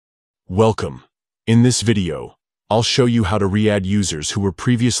Welcome. In this video, I'll show you how to re-add users who were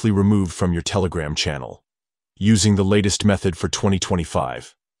previously removed from your Telegram channel, using the latest method for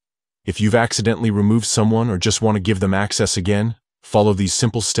 2025. If you've accidentally removed someone or just want to give them access again, follow these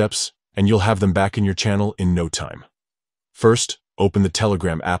simple steps and you'll have them back in your channel in no time. First, open the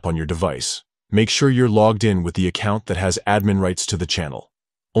Telegram app on your device. Make sure you're logged in with the account that has admin rights to the channel.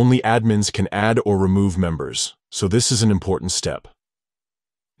 Only admins can add or remove members, so this is an important step.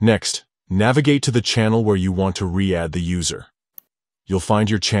 Next, navigate to the channel where you want to re-add the user. You'll find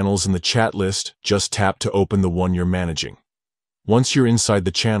your channels in the chat list. Just tap to open the one you're managing. Once you're inside the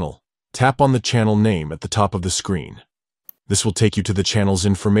channel, tap on the channel name at the top of the screen. This will take you to the channel's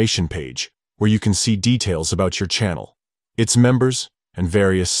information page, where you can see details about your channel, its members, and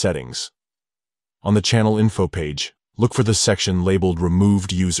various settings. On the channel info page, look for the section labeled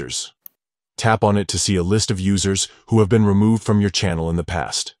Removed Users. Tap on it to see a list of users who have been removed from your channel in the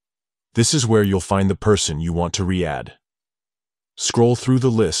past. This is where you'll find the person you want to re-add. Scroll through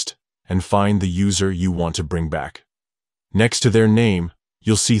the list and find the user you want to bring back. Next to their name,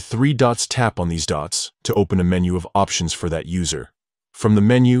 you'll see 3 dots. Tap on these dots to open a menu of options for that user. From the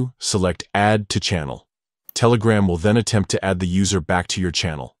menu, select Add to Channel. Telegram will then attempt to add the user back to your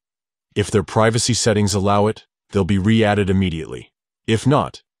channel. If their privacy settings allow it, they'll be re-added immediately. If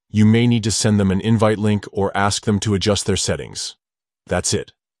not, you may need to send them an invite link or ask them to adjust their settings. That's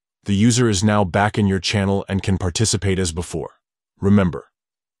it. The user is now back in your channel and can participate as before. Remember,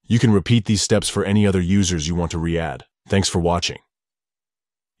 you can repeat these steps for any other users you want to re-add. Thanks for watching.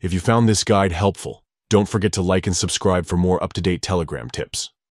 If you found this guide helpful, don't forget to like and subscribe for more up-to-date Telegram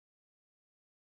tips.